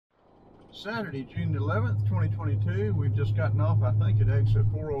Saturday, June 11th, 2022. We've just gotten off, I think, at exit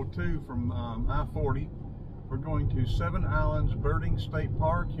 402 from I-40. We're going to Seven Islands Birding State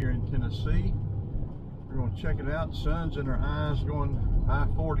Park here in Tennessee. We're going to check it out. Sun's in our eyes going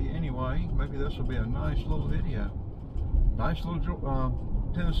I-40 anyway. Maybe this will be a nice little video. Nice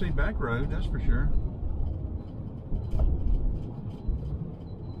little Tennessee back road, that's for sure.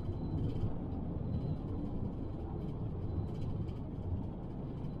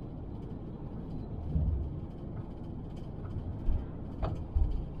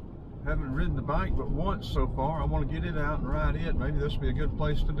 Haven't ridden the bike but once so far. I want to get it out and ride it. Maybe this will be a good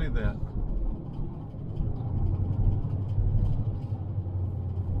place to do that.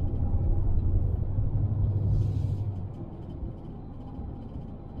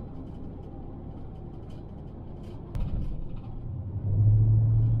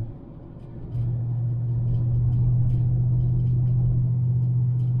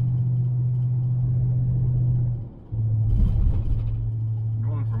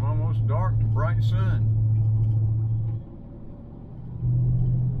 Dark to bright sun.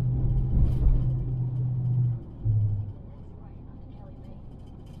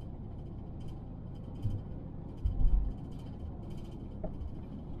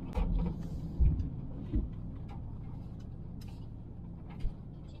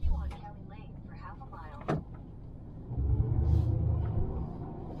 Continue on Kelly Lane for half a mile.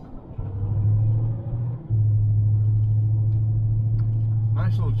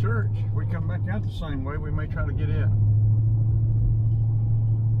 Nice little church. If we come back out the same way, we may try to get in.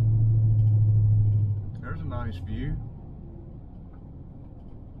 There's a nice view.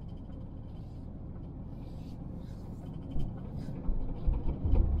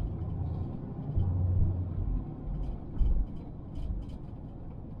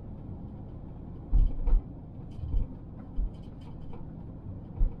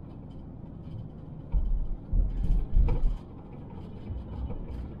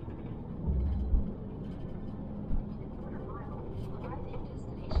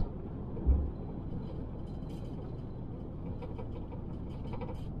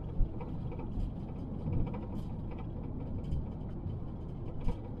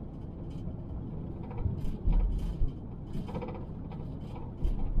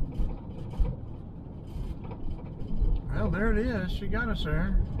 Well, there it is. She got us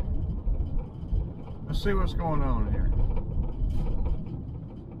there. Let's see what's going on here.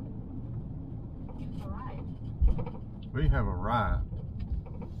 We have arrived.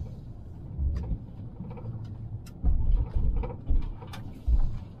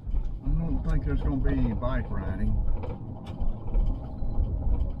 I don't think there's going to be any bike riding.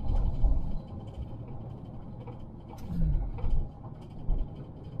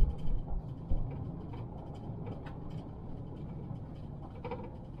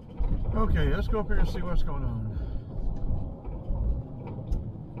 Okay, let's go up here and see what's going on.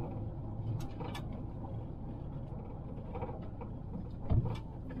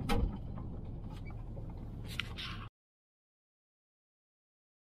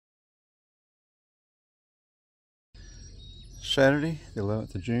 Saturday, the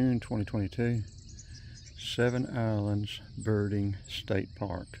 11th of June, 2022. Seven Islands Birding State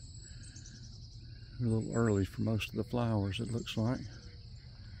Park. A little early for most of the flowers, it looks like.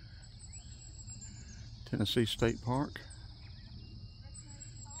 Tennessee State Park.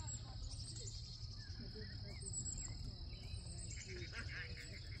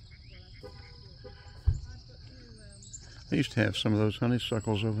 I used to have some of those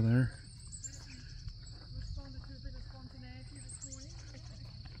honeysuckles over there.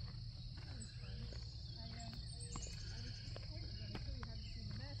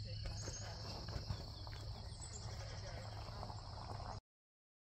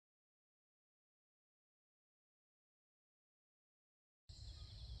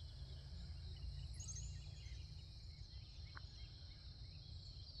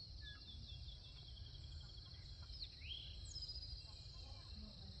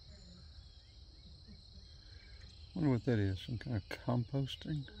 I wonder what that is, some kind of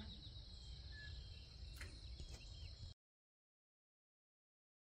composting?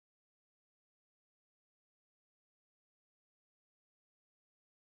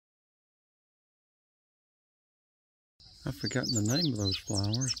 I've forgotten the name of those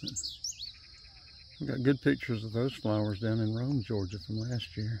flowers, but I've got good pictures of those flowers down in Rome, Georgia from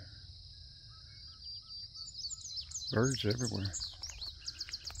last year. Birds everywhere.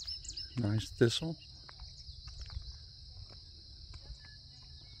 Nice thistle.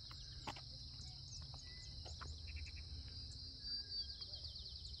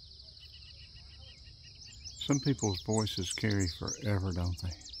 Some people's voices carry forever, don't they?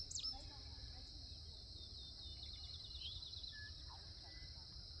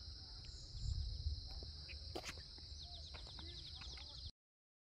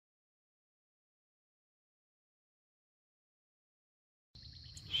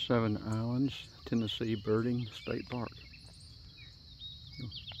 Seven Islands, Tennessee Birding State Park.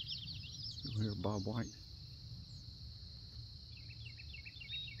 You'll hear Bob White.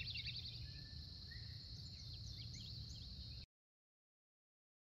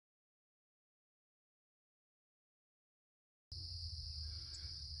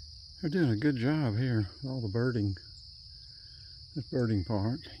 They're doing a good job here with all the birding. This birding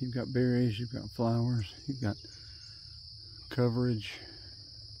park. You've got berries, you've got flowers, you've got coverage.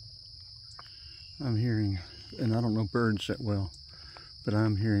 I'm hearing, and I don't know birds that well, but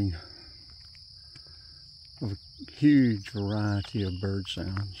I'm hearing a huge variety of bird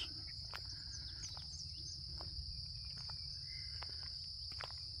sounds.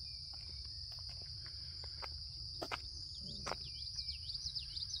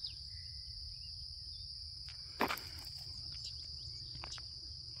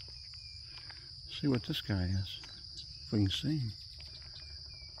 See what this guy is, if we can see him.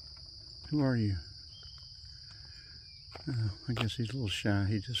 Who are you? Oh, I guess he's a little shy,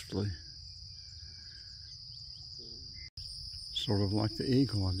 he just flew. Sort of like the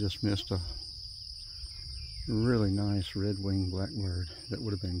eagle, I just missed a really nice red-winged blackbird that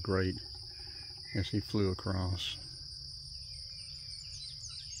would have been great as he flew across.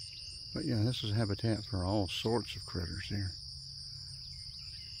 But yeah, this is habitat for all sorts of critters here.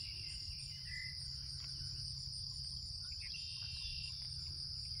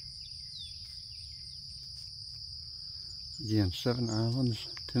 Again, Seven Islands,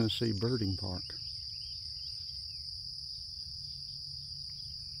 Tennessee Birding Park.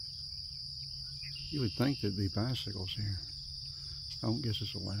 You would think there'd be bicycles here. I don't guess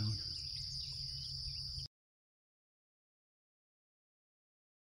it's allowed.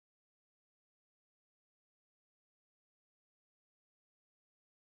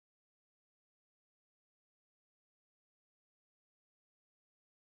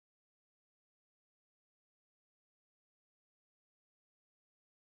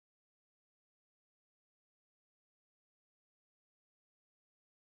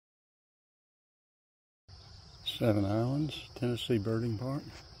 Seven Islands, Tennessee Birding Park.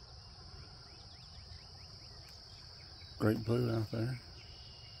 Great blue out there.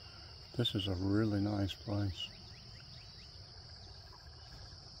 This is a really nice place.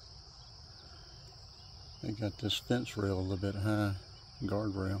 They got this fence rail a little bit high,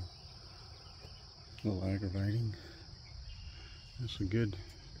 guardrail. A little aggravating. That's a good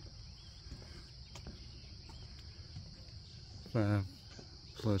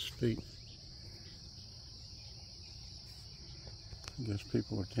 5+ feet. I guess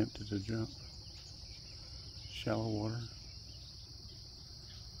people are tempted to jump. Shallow water.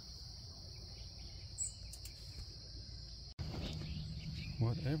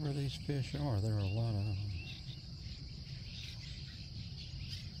 Whatever these fish are, there are a lot of them.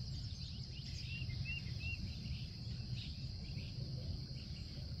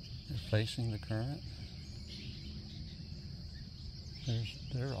 They're facing the current.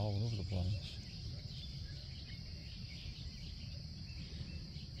 They're all over the place.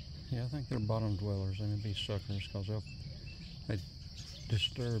 Yeah, I think they're bottom dwellers. They may be suckers because they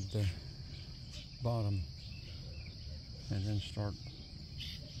disturb the bottom and then start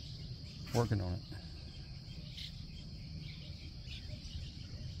working on it.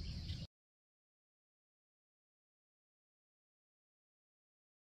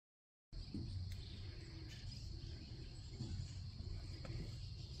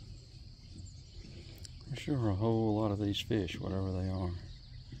 There's sure a whole lot of these fish, whatever they are.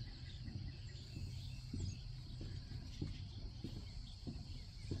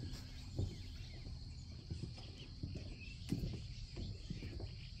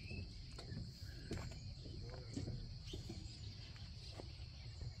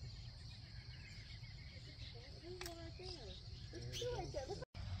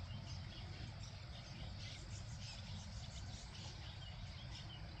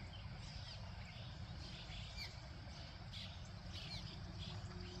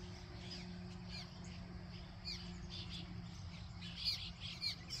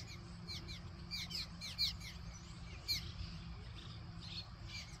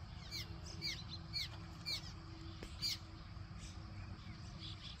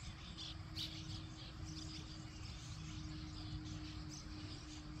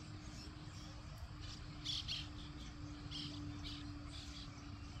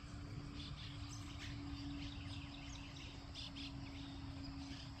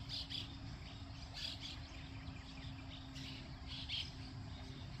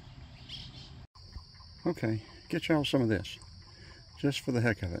 Okay, get y'all some of this, just for the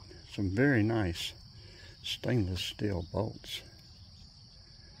heck of it. Some very nice stainless steel bolts.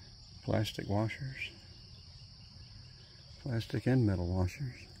 Plastic washers. Plastic and metal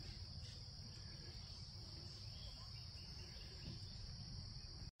washers.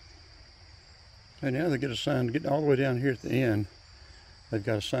 And now they get a sign, get all the way down here at the end, they've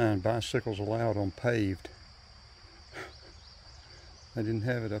got a sign, bicycles allowed on paved. They didn't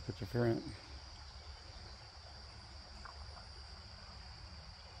have it up at the front.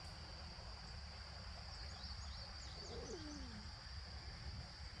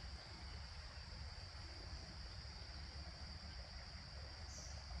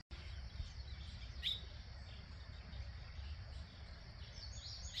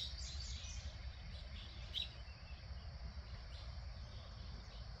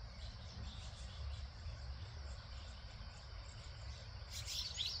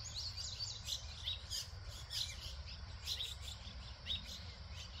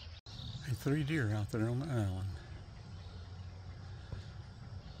 And 3 deer out there on the island.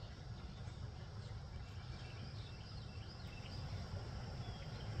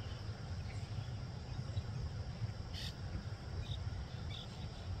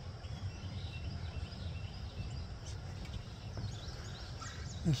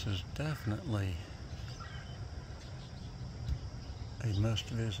 This is definitely a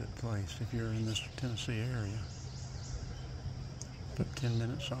must-visit place if you're in this Tennessee area. About 10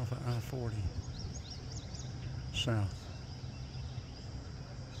 minutes off of I-40 south,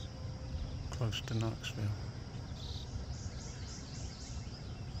 close to Knoxville.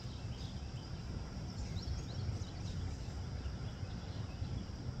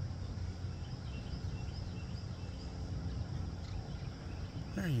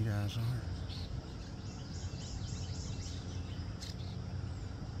 There you guys are.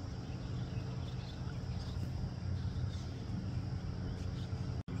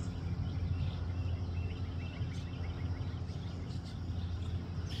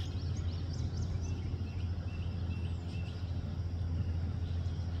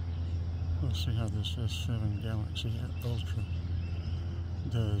 Let's see how this S7 Galaxy Ultra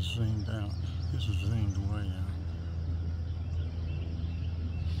does zoomed out. This is zoomed way out.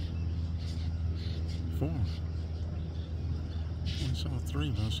 4. I saw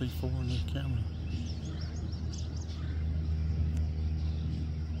 3, but I see 4 in this camera.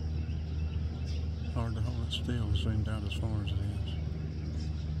 Hard to hold it still, zoomed out as far as it is.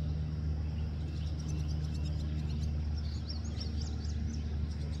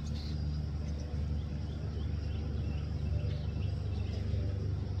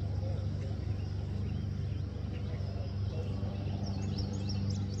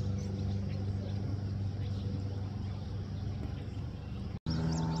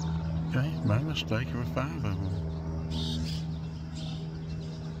 Okay, by mistake, there were 5 of them.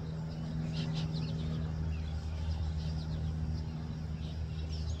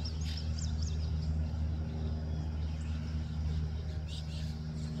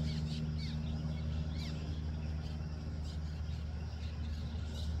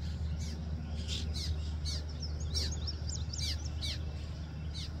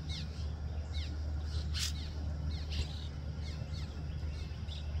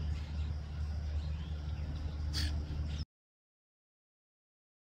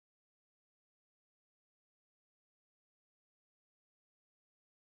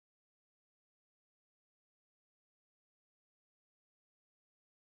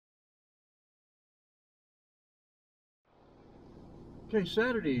 Okay,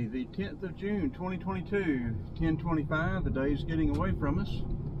 Saturday, the 10th of June, 2022, 10:25. The day's getting away from us.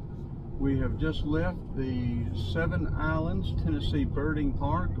 We have just left the 7 Islands, Tennessee Birding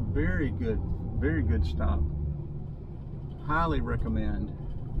Park. Very good stop. Highly recommend.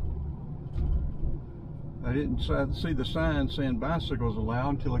 I didn't see the sign saying bicycles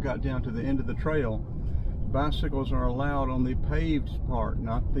allowed until I got down to the end of the trail. Bicycles are allowed on the paved part,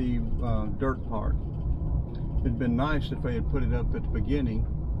 not the dirt part. It'd been nice if they had put it up at the beginning,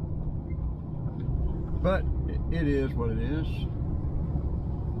 but it is what it is.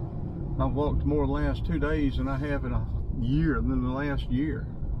 I've walked more the last 2 days than I have in a year, than the last year.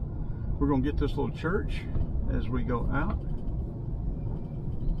 We're going to get this little church as we go out.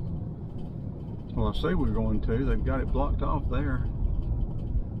 Well, I say we're going to. They've got it blocked off there.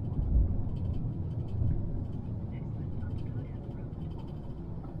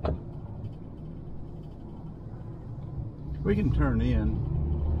 We can turn in.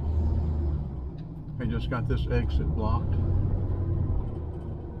 I just got this exit blocked.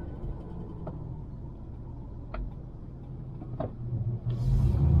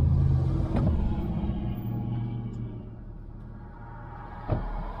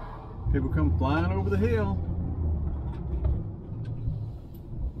 People come flying over the hill.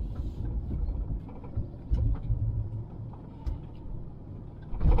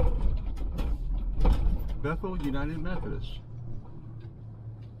 Bethel United Methodist.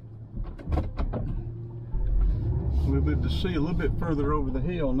 We'll be able to see a little bit further over the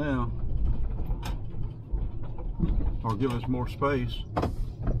hill now, or give us more space.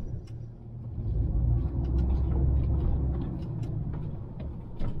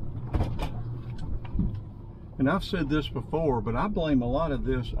 And I've said this before, but I blame a lot of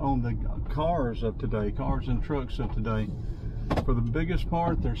this on the cars of today, cars and trucks of today. For the biggest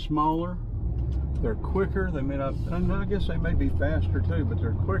part, they're smaller, they're quicker, they may not, and I guess they may be faster too, but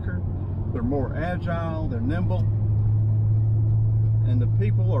they're quicker, they're more agile, they're nimble, and the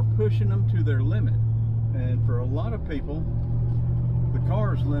people are pushing them to their limit. And for a lot of people, the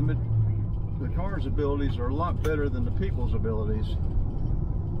car's abilities are a lot better than the people's abilities.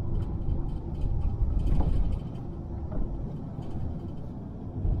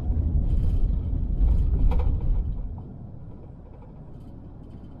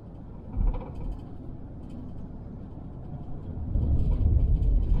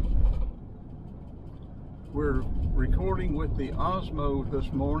 We're recording with the Osmo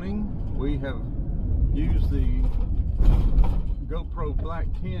this morning. We have used the GoPro Black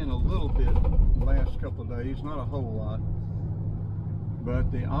 10 a little bit the last couple of days, not a whole lot.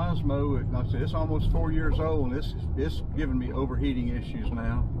 But the Osmo, like I said, it's almost 4 years old, and it's giving me overheating issues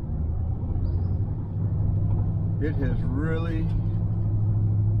now. It has really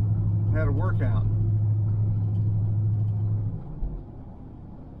had a workout.